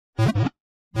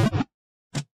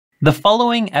The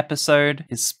following episode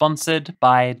is sponsored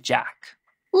by Jack.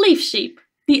 Leaf Sheep,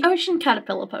 the ocean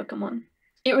caterpillar Pokémon.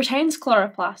 It retains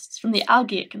chloroplasts from the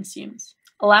algae it consumes,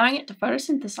 allowing it to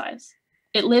photosynthesize.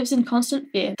 It lives in constant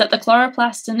fear that the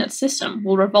chloroplasts in its system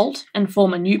will revolt and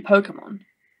form a new Pokémon.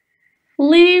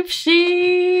 Leaf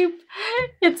Sheep!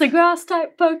 It's a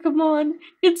grass-type Pokémon.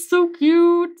 It's so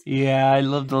cute. Yeah, I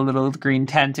love the little green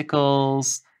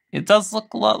tentacles. It does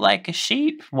look a lot like a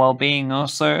sheep while being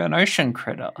also an ocean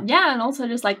critter. Yeah, and also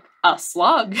just like a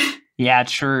slug. Yeah,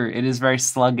 true. It is very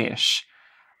sluggish.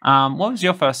 What was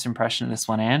your first impression of this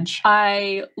one, Ange?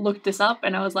 I looked this up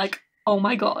and I was like, oh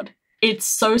my god, it's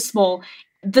so small.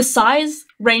 The size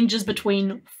ranges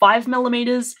between 5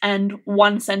 millimeters and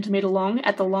 1 centimeter long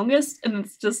at the longest, and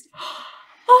it's just,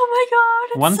 oh my god,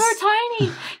 it's so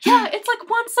tiny. Yeah, it's like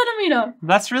 1 centimeter.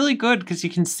 That's really good because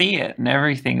you can see it and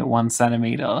everything at 1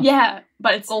 centimeter. Yeah,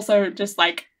 but it's also just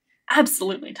like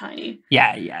absolutely tiny.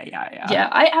 Yeah. Yeah,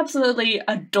 I absolutely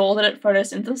adore that it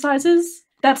photosynthesizes.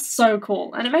 That's so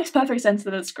cool. And it makes perfect sense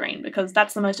that it's green because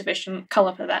that's the most efficient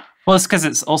color for that. Well, it's because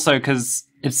it's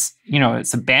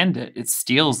a bandit. It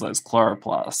steals those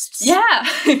chloroplasts. Yeah.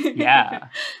 Yeah.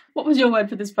 What was your word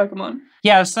for this Pokemon?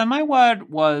 Yeah, so my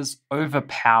word was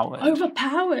overpowered.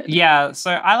 Overpowered? Yeah, so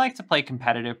I like to play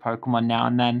competitive Pokemon now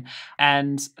and then.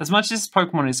 And as much as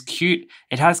Pokemon is cute,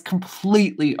 it has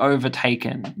completely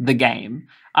overtaken the game.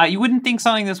 You wouldn't think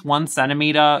something that's 1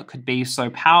 centimeter could be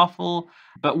so powerful.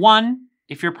 But one,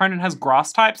 if your opponent has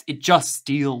grass types, it just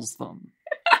steals them.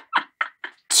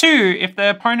 2, if the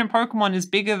opponent Pokemon is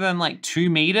bigger than like 2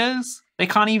 meters, they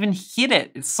can't even hit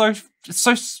it. It's so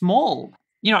small.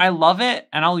 I love it,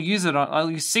 and I'll use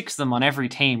 6 of them on every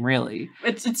team, really.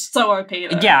 It's so OP,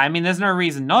 though. Yeah, I mean, there's no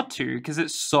reason not to, because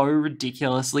it's so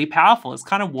ridiculously powerful. It's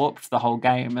kind of warped the whole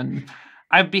game, and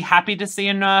I'd be happy to see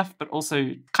a nerf, but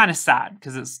also kind of sad,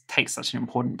 because it takes such an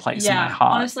important place in my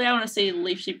heart. Honestly, I want to see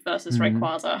Leaf Sheep versus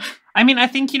Rayquaza. I mean, I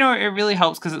think, it really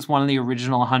helps because it's one of the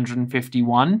original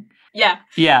 151. Yeah.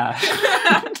 Yeah.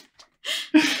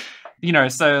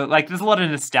 So, there's a lot of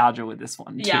nostalgia with this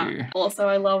one, too. Yeah. Also,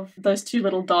 I love those 2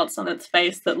 little dots on its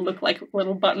face that look like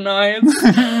little button eyes.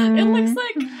 It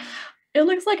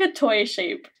looks like a toy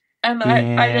sheep. And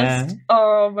I just,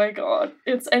 oh my god.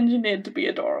 It's engineered to be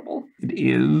adorable. It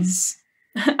is.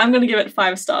 I'm going to give it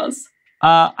 5 stars.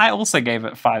 I also gave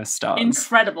it 5 stars.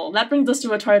 Incredible. That brings us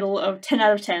to a total of 10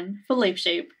 out of 10 for Leaf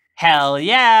Sheep. Hell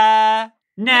yeah!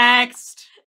 Next!